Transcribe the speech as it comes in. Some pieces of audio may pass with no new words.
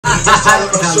That's all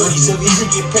about shorty. So we should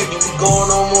get pregnant. We going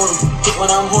on more. When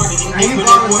I'm horny, then nigga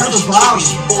that water. She trippy,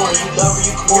 she boring. You love her,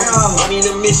 you come on. I need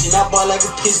a mission. I ball like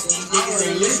a piston. These niggas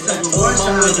ain't listening. Oh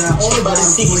my winning. She about to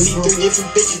see 3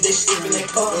 different bitches. They sleeping that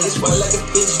car. It's white like a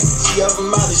bitch. She up from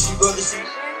out. She brother. She.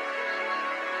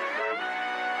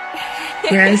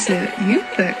 Yeah, I said, you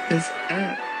fucked this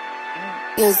up.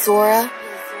 Yo, Zora.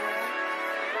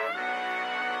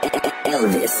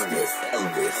 Elvis.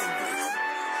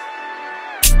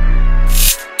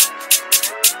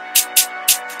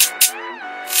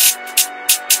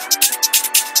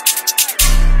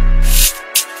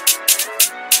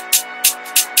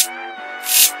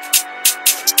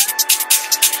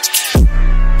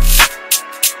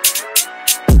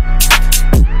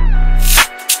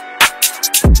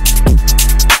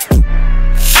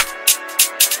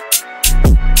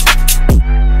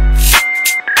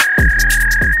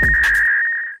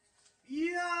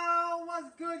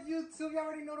 You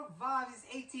already know the vibes. It's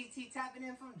ATT tapping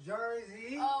in from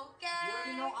Jersey. Okay. You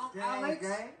already know I'm Alex.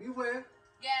 We with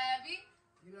Gabby.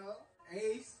 You know,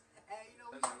 Ace. Hey, you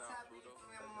know, we just tapping in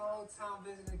from my old town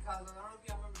visiting cousin. I don't know if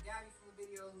y'all remember Gabby from the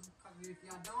videos. If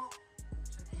y'all don't,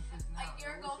 check these shits now. A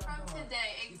year ago from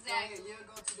today, exactly. A year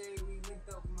ago today, we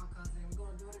linked up with my cousin. We're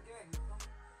going to do it again. You feel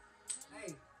me?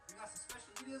 Hey, we got some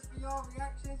special videos for y'all,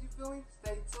 reactions. You feel me?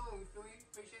 Stay tuned. You feel me?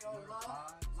 Appreciate all the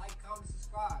love. Like, comment,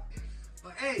 subscribe.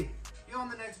 But hey, you're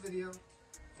on the next video,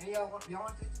 and y'all want to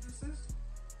introduce this?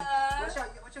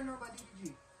 What y'all know about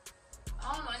DDG?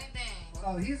 I don't know anything.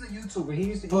 So he's a YouTuber.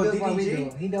 He does what we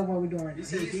do. He does what we doing right now. You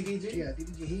said DDG? Yeah,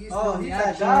 DDG. He used oh, to he's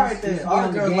that guy right there. All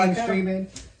the game like streaming.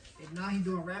 And now he's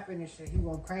doing rapping and shit. He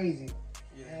going crazy.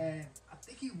 Yeah. And I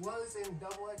think he was in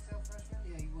Double XL Freshman.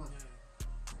 Yeah, he was. Yeah.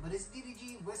 But it's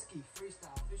DDG Whiskey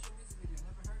Freestyle official music video.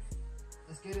 Never heard it?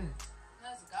 Let's get in.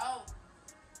 Let's go.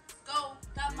 Go,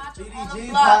 got macho DDG, on the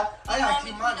block. I gotta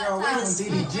keep my girl away from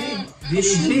DDG.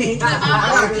 DDG. I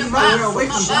gotta keep my girl away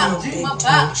from DDG.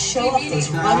 Show up those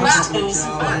monsters.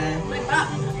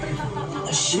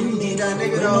 We need that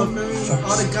nigga though, man.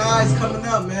 All the guys coming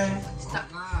up, man.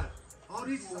 Nah, all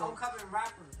these is upcoming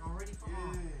rappers. I'm ready for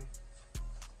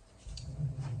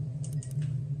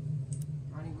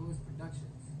Ronnie Lewis Productions.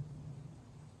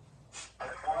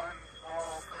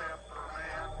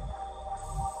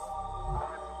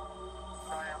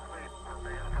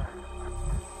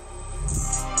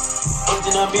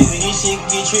 I'm busy, these shit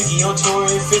get tricky. On tour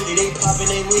in Philly, they poppin'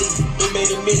 they witty. They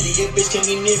made a milli, your bitch can't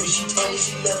get near me. She told me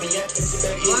she love me, I text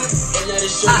her back in. And now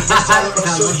it's shorty, that's all about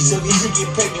shorty. So we should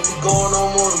get pregnant, we going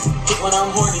on more. When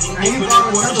I'm horny, then nigga that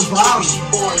water. She trippy, she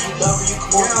boring. You love her, you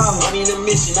come on. I need a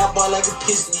mission, I ball like a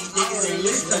piston. These niggas ain't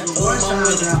listening. Oh my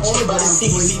winning. She about to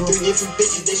see 3 different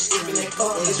bitches. They sleeping that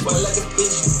car. It's white like a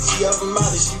bitch. She up from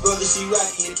out, she brother, she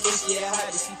rocky. And pussy yeah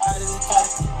hot, she hotter than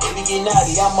toxic. Baby get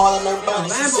naughty, I'm all in her body.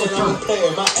 She said I'm a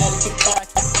player, my attitude cocky.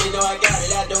 They know I got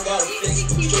it, I don't got a flex.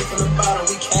 Straight from the bottom,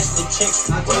 we cash the checks.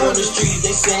 Word on the streets,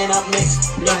 they saying I'm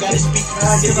next. Don't gotta speak,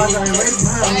 I sit in the text.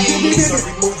 I'm so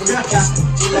removing the pest.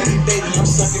 She like a baby, I'm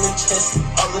sucking her chest.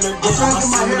 All in her dick, my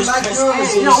semen is pressed.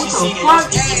 She see it, I'm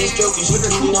speaking this joking. She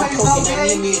clean, I'm poking. I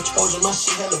need me a Trojan, my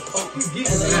shit hella poking.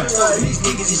 These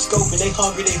niggas is scoping, they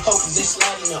hungry, they hoping. They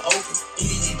sliding the open.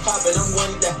 DDG poppin', I'm one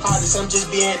of the hottest. I'm just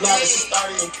being honest. She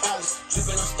started in college.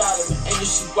 Drippin', I'm styling. Ain't no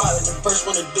shoe wallet. The first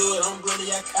one to do it, I'm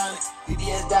really iconic.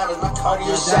 BDS dollars, my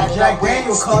cardio shot.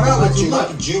 Daniel caught up with you.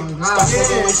 Like a drip. Stop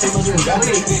smoking way too much, you got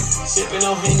me fit. Sippin'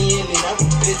 on Henny and lean, I be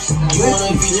bitch. You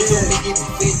wanna be just to make it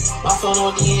fit. My phone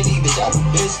on D&D, bitch, I be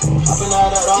bitch. Hoppin'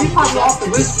 out of all he probably off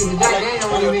the whiskey. The Jack Daniel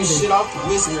I like shit off the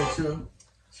whiskey.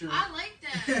 I like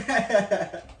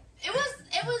that. It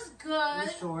was good.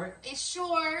 It's short. It's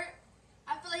short.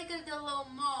 I feel like he could have done a little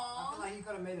more. I feel like he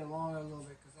could have made it longer a little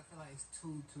bit because I feel like it's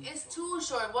too It's too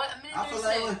short. What? A minute I feel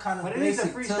like it was kind of but it is a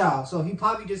freestyle, so he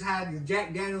probably just had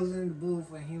Jack Daniels in the booth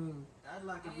when he was. That's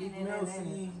like a Meek Mill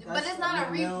scene. But it's not a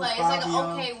replay. It's like an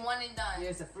okay, one and done. Yeah,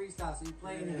 it's a freestyle, so you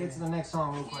play it and get to the next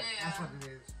song real quick. Yeah. That's what it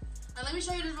is. Now let me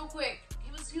show you this real quick.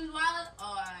 He was wildin'.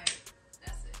 Oh, alright.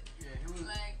 That's it. Yeah,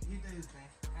 he did his thing.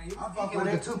 He fuck with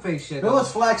the two-face shit. It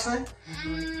was flexing.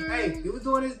 Hey, he was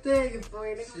doing his thing.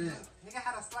 Nigga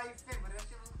had a slight fit, but that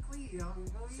shit was clean. You know what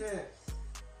I mean? Shit.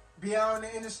 Be out in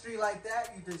the industry like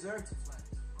that, you deserve to flex.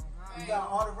 You got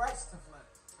all the rights to flex.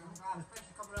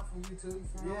 Especially coming up from YouTube.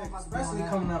 Yeah, especially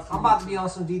coming up from I'm about to be on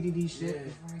some DDD shit.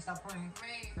 Yeah. When we stop playing.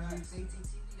 Right. It's ATT,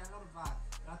 I know the vibe.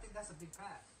 But I think that's a big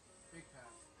pass. Big pass.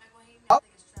 Like when he made, I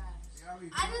think it's trash.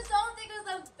 I just don't think it's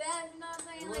the best, you know what I'm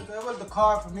saying? Like, it was the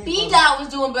card for me. B-Dot was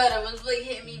doing better, was really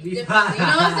hitting me differently. You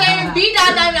know what I'm saying?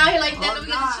 B-Dot not even out here like that, then we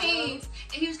get the chains.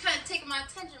 And he was kind of taking my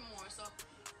attention more, so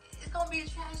it's gonna be a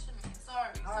trash for me.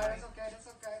 Sorry. Alright, that's okay, that's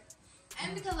okay.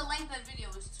 And because the length of the video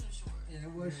was too short. Yeah,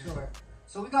 it was short.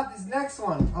 So we got this next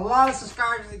one. A lot of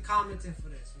subscribers and commenting for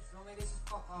this. You feel me? This is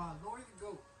called Lord the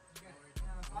Goat. Okay.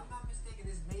 Now, if I'm not mistaken,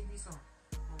 this may be some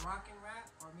Moroccan rap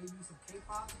or maybe some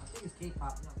K-pop. I think it's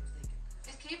K-pop, I'm not mistaken.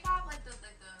 Is K-pop like the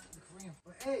Korean?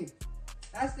 But hey,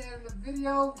 that's the end of the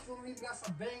video. You feel me? We got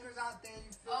some bangers out there.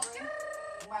 You feel me?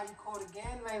 We might record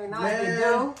again, maybe not. If you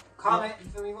do, comment. You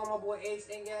feel me? You want my boy Ace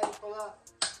and Gaddy pull up?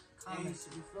 Comment.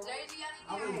 You feel me?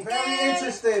 I'm very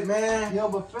interested, man. Yo,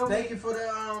 but feel me? Thank you for the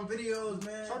videos,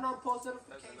 man. Turn on post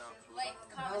notifications. like,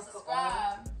 comment,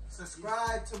 subscribe.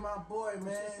 Subscribe to my boy,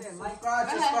 man.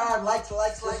 Subscribe, Likes.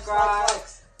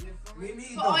 We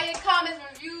need for all your comments,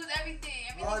 reviews, everything.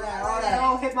 All that.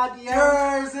 Yo, hit my DM.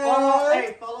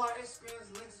 Follow our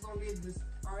Instagrams. Links is gonna be in this.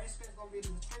 Our Instagram's gonna be in the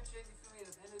description. You feel me? At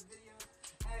the end of the video.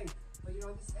 Hey, but you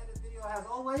know this end of the video, as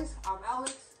always, I'm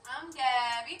Alex. I'm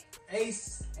Gabby.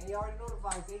 Ace. And you already know the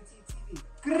vibes. ATTV.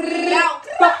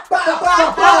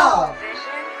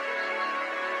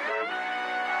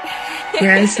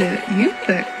 Yeah, I said, you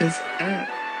fucked this up.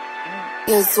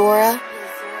 Yo, Zora.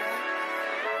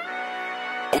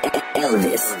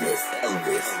 Elvis.